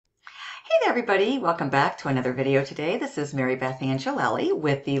there, everybody. Welcome back to another video today. This is Marybeth Angelelli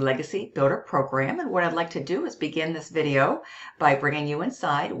with the Legacy Builder Program. And what I'd like to do is begin this video by bringing you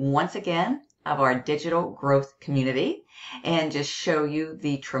inside once again of our digital growth community and just show you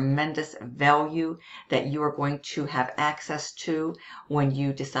the tremendous value that you are going to have access to when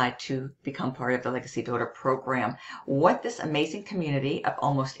you decide to become part of the Legacy Builder Program. What this amazing community of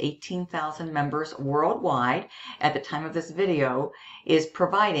almost 18,000 members worldwide at the time of this video is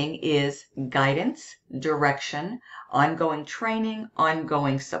providing is guidance, direction, ongoing training,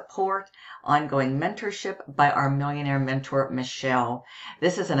 ongoing support, ongoing mentorship by our millionaire mentor, Michelle.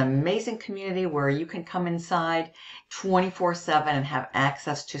 This is an amazing community where you can come inside 24/7 and have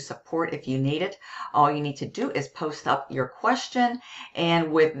access to support if you need it. All you need to do is post up your question,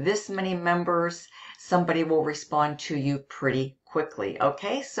 and with this many members, somebody will respond to you pretty quickly.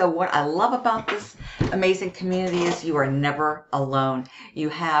 Okay, so what I love about this amazing community is you are never alone. You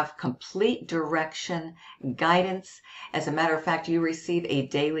have complete direction, guidance. As a matter of fact, you receive a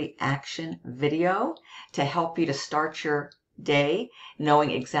daily action video to help you to start your day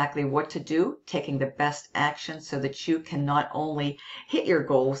knowing exactly what to do, taking the best action so that you can not only hit your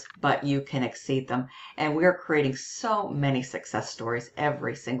goals, but you can exceed them. And we're creating so many success stories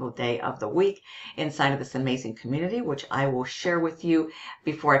every single day of the week inside of this amazing community, which I will share with you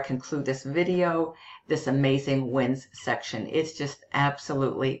before I conclude this video, this amazing wins section. It's just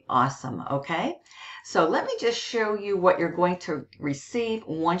absolutely awesome, okay? So let me just show you what you're going to receive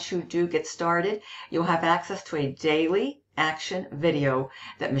once you do get started. You'll have access to a daily action video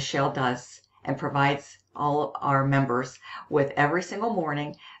that Michelle does and provides all of our members with every single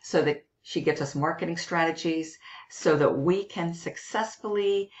morning so that she gives us marketing strategies so that we can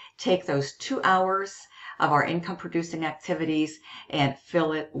successfully take those 2 hours of our income producing activities and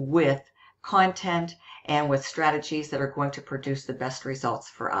fill it with content and with strategies that are going to produce the best results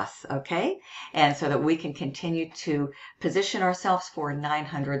for us, okay? And so that we can continue to position ourselves for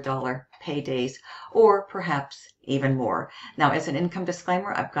 $900 paydays or perhaps even more. Now, as an income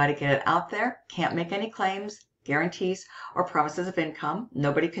disclaimer, I've got to get it out there. Can't make any claims, guarantees, or promises of income.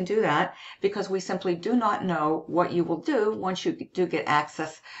 Nobody can do that because we simply do not know what you will do once you do get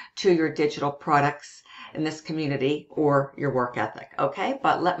access to your digital products in this community or your work ethic, okay?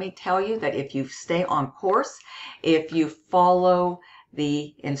 But let me tell you that if you stay on course, if you follow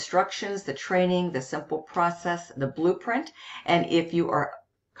the instructions, the training, the simple process, the blueprint, and if you are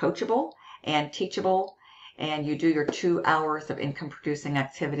coachable and teachable and you do your 2 hours of income producing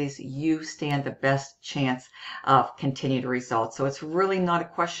activities, you stand the best chance of continued results. So it's really not a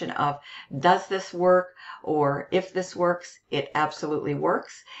question of does this work or if this works. It absolutely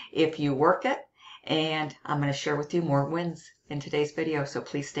works if you work it. And I'm going to share with you more wins in today's video, so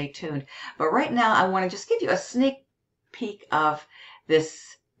please stay tuned. But right now, I want to just give you a sneak peek of this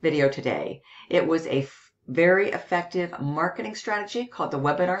video today. It was a very effective marketing strategy called the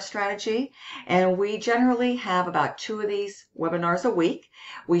webinar strategy. And we generally have about 2 of these webinars a week.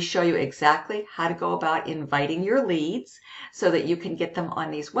 We show you exactly how to go about inviting your leads so that you can get them on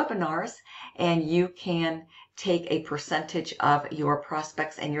these webinars and you can take a percentage of your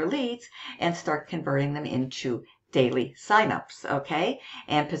prospects and your leads and start converting them into daily signups, okay?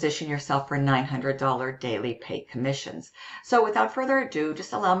 And position yourself for $900 daily paid commissions. So without further ado,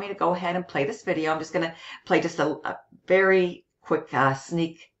 just allow me to go ahead and play this video. I'm just going to play just a very quick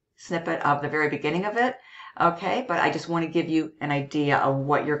sneak snippet of the very beginning of it, okay? But I just want to give you an idea of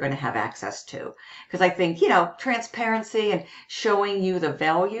what you're going to have access to. Because I think, you know, transparency and showing you the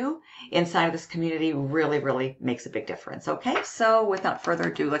value inside of this community really, really makes a big difference, okay? So without further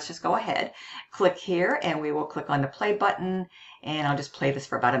ado, let's just go ahead, click here, and we will click on the play button, and I'll just play this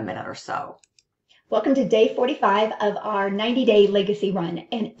for about a minute or so. Welcome to day 45 of our 90-day legacy run.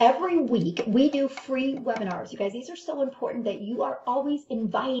 And every week we do free webinars. You guys, these are so important that you are always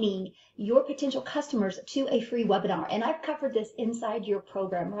inviting your potential customers to a free webinar. And I've covered this inside your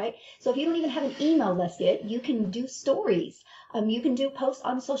program, right? So if you don't even have an email list yet, you can do stories. You can do posts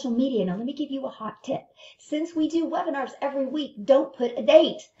on social media. Now, let me give you a hot tip. Since we do webinars every week, don't put a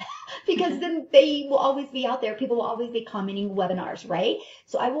date because then they will always be out there. People will always be commenting webinars, right?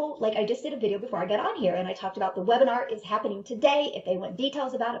 So I will, like I just did a video before I got on here and I talked about the webinar is happening today. If they want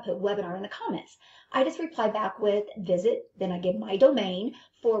details about it, put webinar in the comments. I just reply back with visit, then I give my domain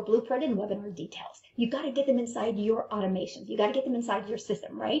for blueprint and webinar details. You've got to get them inside your automations. You got to get them inside your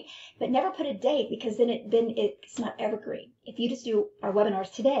system, right? But never put a date because then it's not evergreen. If you just do our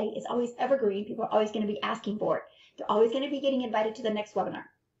webinars today, it's always evergreen. People are always going to be asking for it. They're always going to be getting invited to the next webinar.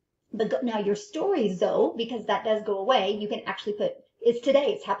 But now your stories, though, because that does go away, you can actually put it's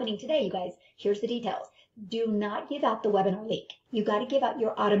today. It's happening today, you guys. Here's the details. do not give out the webinar link. You got to give out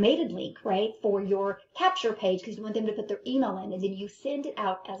your automated link, right, for your capture page because you want them to put their email in, and then you send it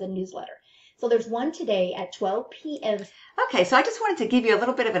out as a newsletter. So there's one today at 12 p.m. Okay, so I just wanted to give you a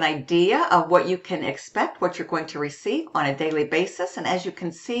little bit of an idea of what you can expect, what you're going to receive on a daily basis. And as you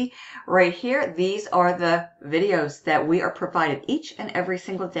can see right here, these are the videos that we are provided each and every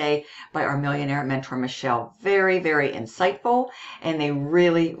single day by our millionaire mentor, Michelle. Very, very insightful, and they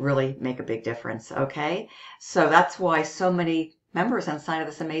really, really make a big difference, okay? So that's why so many members inside of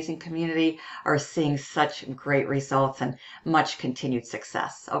this amazing community are seeing such great results and much continued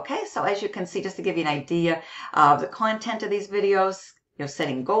success. Okay, so as you can see, just to give you an idea of the content of these videos,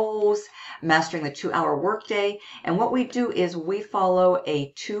 setting goals, mastering the 2-hour workday. And what we do is we follow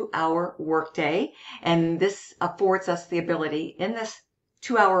a 2-hour workday, and this affords us the ability in this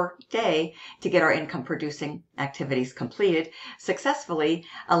 2-hour day to get our income producing activities completed successfully,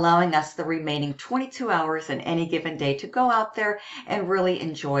 allowing us the remaining 22 hours in any given day to go out there and really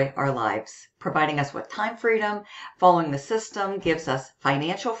enjoy our lives, providing us with time freedom. Following the system gives us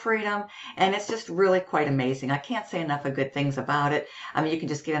financial freedom, and it's just really quite amazing. I can't say enough of good things about it. I mean, you can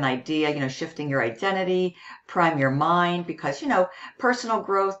just get an idea, shifting your identity, prime your mind, because, personal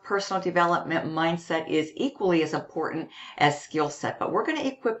growth, personal development, mindset is equally as important as skill set. But we're going to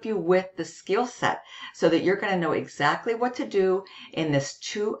equip you with the skill set so that you're going to know exactly what to do in this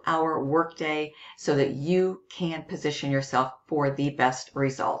 2-hour workday so that you can position yourself for the best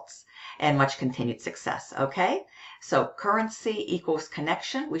results and much continued success, okay? So currency equals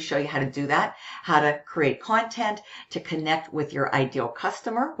connection. We show you how to do that, how to create content to connect with your ideal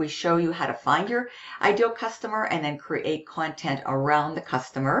customer. We show you how to find your ideal customer and then create content around the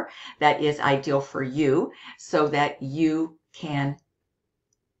customer that is ideal for you so that you can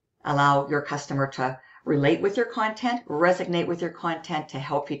allow your customer to relate with your content, resonate with your content to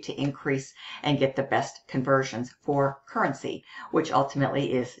help you to increase and get the best conversions for currency, which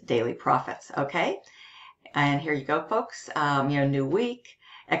ultimately is daily profits, okay? And here you go, folks. New week,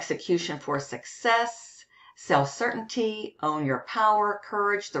 execution for success, self-certainty, own your power,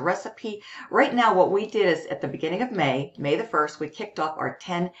 courage, the recipe. Right now, what we did is at the beginning of May the 1st, we kicked off our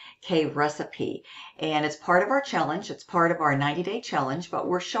 10K recipe. And it's part of our challenge. It's part of our 90-day challenge, but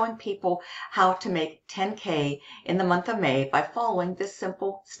we're showing people how to make 10K in the month of May by following this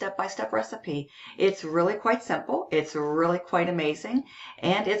simple step-by-step recipe. It's really quite simple. It's really quite amazing,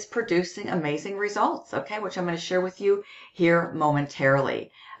 and it's producing amazing results, okay, which I'm going to share with you here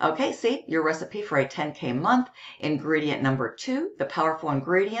momentarily. Okay, see, your recipe for a 10K month, ingredient number 2, the powerful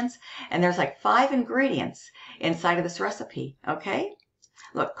ingredients, and there's like 5 ingredients inside of this recipe, okay?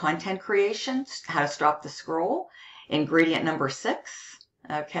 Look, content creation, how to stop the scroll, ingredient number 6,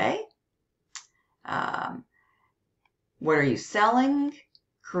 okay? What are you selling?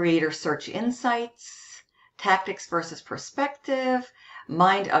 Creator search insights, tactics versus perspective,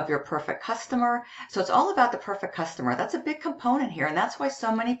 mind of your perfect customer. So it's all about the perfect customer. That's a big component here, and that's why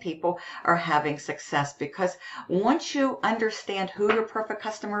so many people are having success, because once you understand who your perfect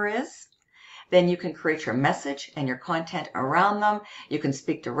customer is, then you can create your message and your content around them. You can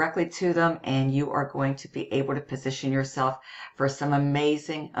speak directly to them, and you are going to be able to position yourself for some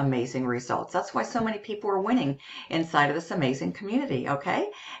amazing, amazing results. That's why so many people are winning inside of this amazing community, okay?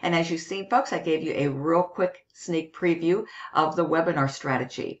 And as you've seen, folks, I gave you a real quick sneak preview of the webinar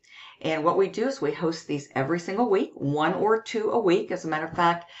strategy. And what we do is we host these every single week, 1 or 2 a week. As a matter of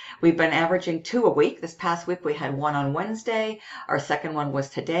fact, we've been averaging 2 a week. This past week, we had 1 on Wednesday. Our second one was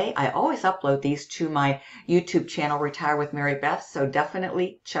today. I always upload these to my YouTube channel, Retire with Marybeth, so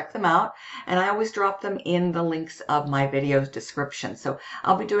definitely check them out. And I always drop them in the links of my video's description. So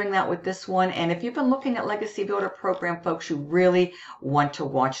I'll be doing that with this one. And if you've been looking at Legacy Builder Program, folks, you really want to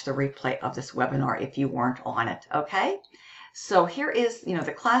watch the replay of this webinar if you weren't on it, okay? So here is,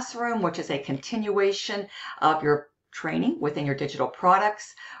 the classroom, which is a continuation of your training within your digital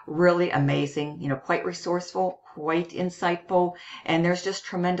products. Really amazing, quite resourceful, quite insightful, and there's just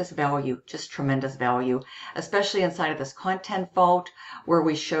tremendous value, especially inside of this content vault where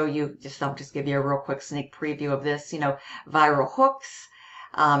we show you, I'll just give you a real quick sneak preview of this, viral hooks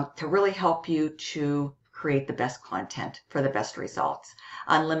to really help you to create the best content for the best results.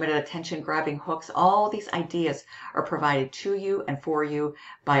 Unlimited attention grabbing hooks. All these ideas are provided to you and for you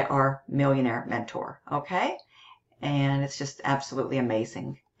by our millionaire mentor. Okay. And it's just absolutely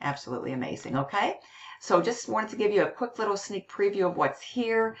amazing. Absolutely amazing. Okay. So just wanted to give you a quick little sneak preview of what's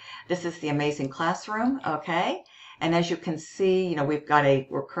here. This is the amazing classroom. Okay. And as you can see,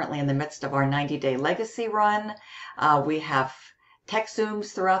 we're currently in the midst of our 90-day legacy run. We have tech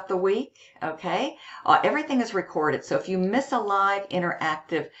Zooms throughout the week, okay? Everything is recorded, so if you miss a live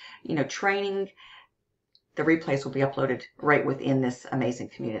interactive, training, the replays will be uploaded right within this amazing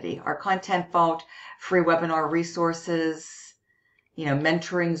community. Our content vault, free webinar resources,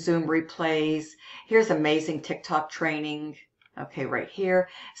 mentoring Zoom replays. Here's amazing TikTok training. Okay, right here,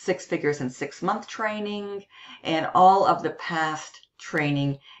 6 figures in 6-month training, and all of the past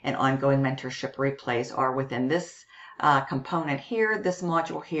training and ongoing mentorship replays are within this component here, this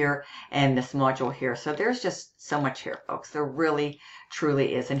module here, and this module here. So there's just so much here, folks. There really,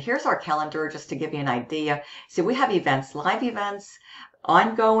 truly is. And here's our calendar just to give you an idea. See, we have events, live events,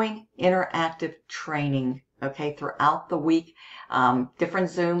 ongoing interactive training, okay, throughout the week. Different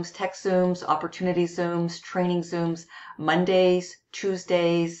Zooms, tech Zooms, opportunity Zooms, training Zooms, Mondays,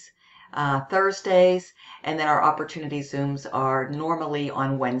 Tuesdays, Thursdays, and then our opportunity Zooms are normally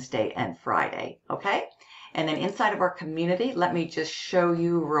on Wednesday and Friday, okay? And then inside of our community, let me just show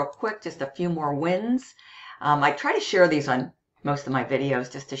you real quick just a few more wins. I try to share these on most of my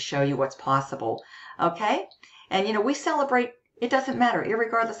videos just to show you what's possible, okay? And we celebrate, it doesn't matter,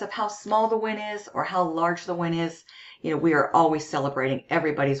 irregardless of how small the win is or how large the win is, we are always celebrating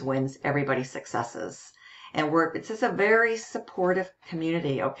everybody's wins, everybody's successes. And it's just a very supportive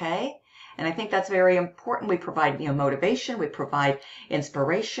community, okay? And I think that's very important. We provide, motivation, we provide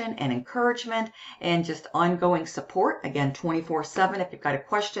inspiration and encouragement and just ongoing support. Again, 24/7. If you've got a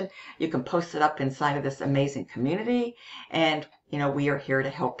question, you can post it up inside of this amazing community. And, we are here to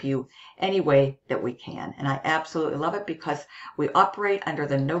help you any way that we can. And I absolutely love it because we operate under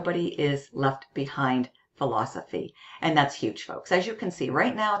the nobody is left behind philosophy. And that's huge, folks. As you can see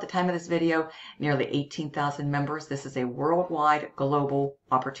right now at the time of this video, nearly 18,000 members. This is a worldwide global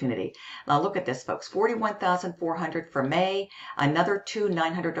opportunity. Now look at this, folks. 41,400 for May, another 2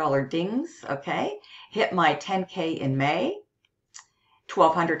 $900 dings, okay? Hit my 10K in May,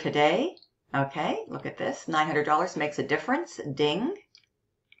 1,200 today, okay? Look at this, $900 makes a difference, ding.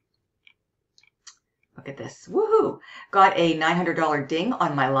 Look at this, woohoo! Got a $900 ding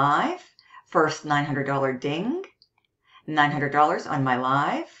on my live. First $900 ding, $900 on my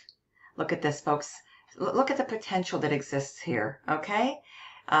live. Look at this, folks. Look at the potential that exists here, okay?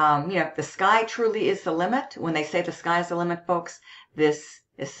 The sky truly is the limit. When they say the sky is the limit, folks, this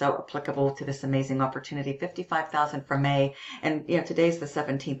is so applicable to this amazing opportunity. 55,000 for May, and today's the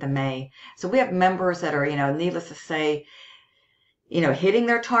 17th of May. So we have members that are, needless to say, hitting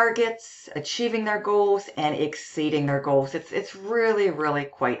their targets, achieving their goals, and exceeding their goals. It's really, really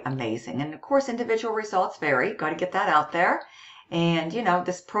quite amazing. And of course, individual results vary. Got to get that out there. And,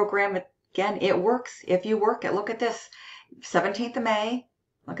 this program, again, it works if you work it. Look at this, 17th of May.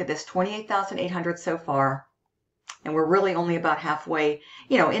 Look at this, 28,800 so far. And we're really only about halfway,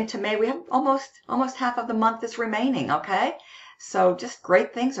 into May. We have almost half of the month is remaining, okay? So just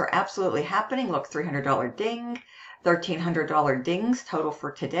great things are absolutely happening. Look, $300 ding. $1,300 dings total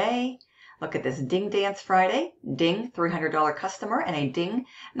for today. Look at this, Ding Dance Friday, ding, $300 customer, and a ding,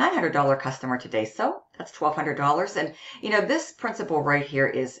 $900 customer today. So that's $1,200. And, this principle right here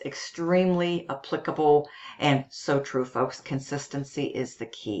is extremely applicable and so true, folks. Consistency is the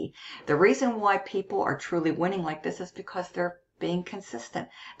key. The reason why people are truly winning like this is because they're being consistent.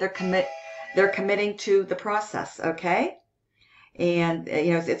 They're committing to the process, okay? And,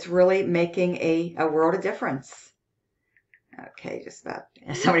 it's really making a world of difference. Okay, just about.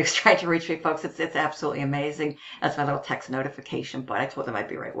 Somebody's trying to reach me, folks. It's absolutely amazing. That's my little text notification, but I told them I'd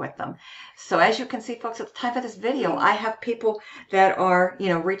be right with them. So as you can see, folks, at the time of this video, I have people that are,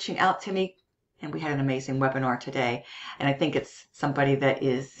 reaching out to me, and we had an amazing webinar today. And I think it's somebody that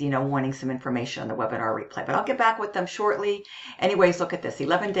is, wanting some information on the webinar replay. But I'll get back with them shortly. Anyways, look at this.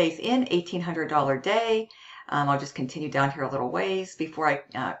 11 days in, $1,800 day. I'll just continue down here a little ways before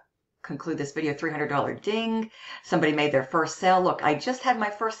I conclude this video. $300 ding. Somebody made their first sale. Look, I just had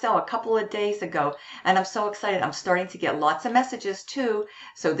my first sale a couple of days ago, and I'm so excited. I'm starting to get lots of messages too,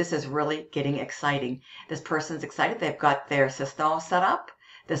 so this is really getting exciting. This person's excited. They've got their system all set up.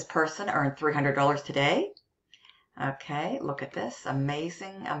 This person earned $300 today. Okay, look at this.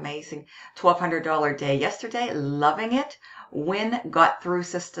 Amazing, amazing. $1,200 day yesterday. Loving it. Win, got through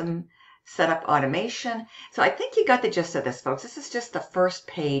system set up automation. So I think you got the gist of this, folks. This is just the first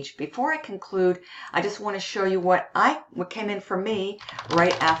page. Before I conclude, I just want to show you what came in for me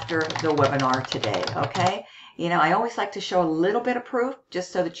right after the webinar today, okay? I always like to show a little bit of proof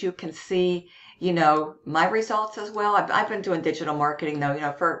just so that you can see, my results as well. I've been doing digital marketing,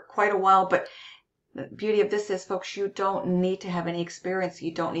 though, for quite a while, but The beauty of this is, folks, you don't need to have any experience.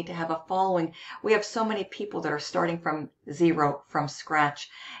 You don't need to have a following. We have so many people that are starting from zero, from scratch,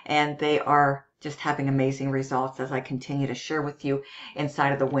 and they are just having amazing results, as I continue to share with you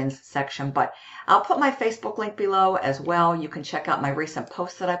inside of the wins section. But I'll put my Facebook link below as well. You can check out my recent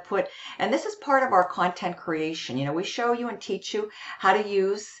posts that I put. And this is part of our content creation. You know, we show you and teach you how to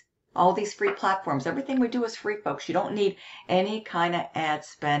use all these free platforms. Everything we do is free, folks. You don't need any kind of ad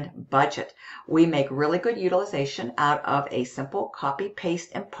spend budget. We make really good utilization out of a simple copy,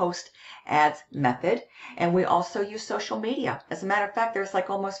 paste, and post ads method. And we also use social media. As a matter of fact, there's like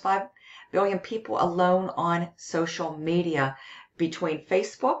almost 5 billion people alone on social media, between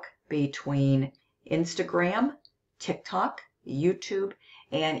Facebook, between Instagram, TikTok, YouTube,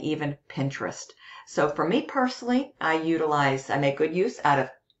 and even Pinterest. So for me personally, I make good use out of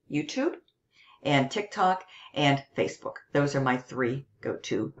YouTube and TikTok and Facebook. Those are my 3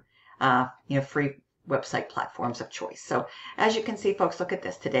 go-to, free website platforms of choice. So as you can see, folks, look at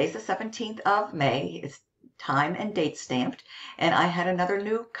this. Today's the 17th of May. It's time and date stamped. And I had another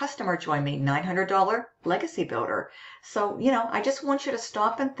new customer join me, $900 legacy builder. So, I just want you to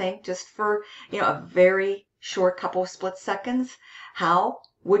stop and think just for, a very short couple of split seconds, how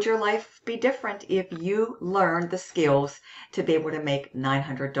would your life be different if you learned the skills to be able to make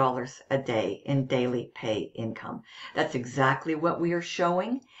 $900 a day in daily pay income? That's exactly what we are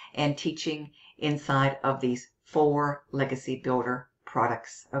showing and teaching inside of these 4 Legacy Builder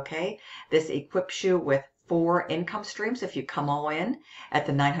products, okay? This equips you with 4 income streams. If you come all in at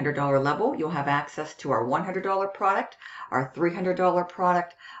the $900 level, you'll have access to our $100 product, our $300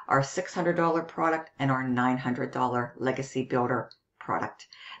 product, our $600 product, and our $900 Legacy Builder product.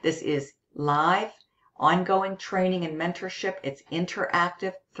 This is live, ongoing training and mentorship. It's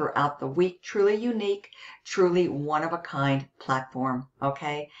interactive throughout the week. Truly unique, truly one-of-a-kind platform,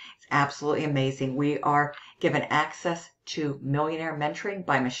 okay? It's absolutely amazing. We are given access to Millionaire Mentoring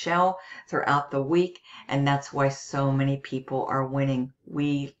by Michelle throughout the week, and that's why so many people are winning.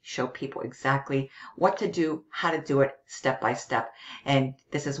 We show people exactly what to do, how to do it step by step. And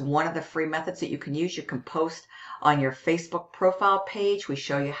this is one of the free methods that you can use. You can post on your Facebook profile page. We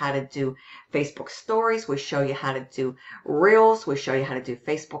show you how to do Facebook stories. We show you how to do reels. We show you how to do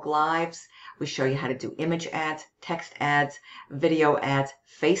Facebook Lives. We show you how to do image ads, text ads, video ads,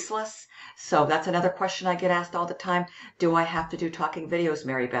 faceless. So that's another question I get asked all the time. Do I have to do talking videos,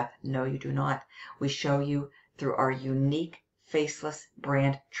 Marybeth? No, you do not. We show you through our unique faceless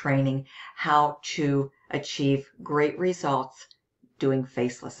brand training how to achieve great results doing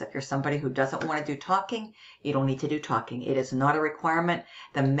faceless. If you're somebody who doesn't want to do talking, you don't need to do talking. It is not a requirement.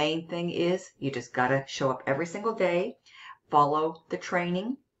 The main thing is you just got to show up every single day, follow the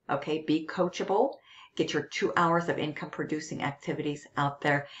training, okay, be coachable, get your 2 hours of income producing activities out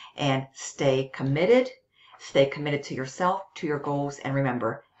there, and stay committed. Stay committed to yourself, to your goals, and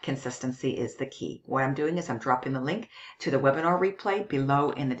remember, consistency is the key. What I'm doing is I'm dropping the link to the webinar replay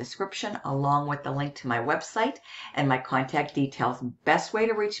below in the description, along with the link to my website and my contact details. Best way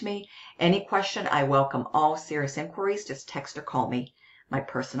to reach me, any question, I welcome all serious inquiries. Just text or call me. My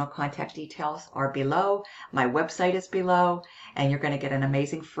personal contact details are below. My website is below. And you're going to get an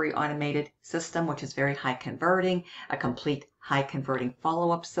amazing free automated system, which is very high converting, a complete high converting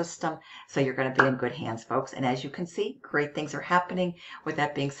follow-up system. So you're going to be in good hands, folks. And as you can see, great things are happening. With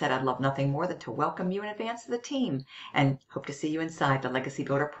that being said, I'd love nothing more than to welcome you in advance to the team and hope to see you inside the Legacy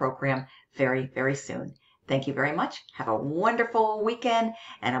Builder program very, very soon. Thank you very much. Have a wonderful weekend,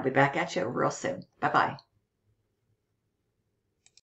 and I'll be back at you real soon. Bye-bye.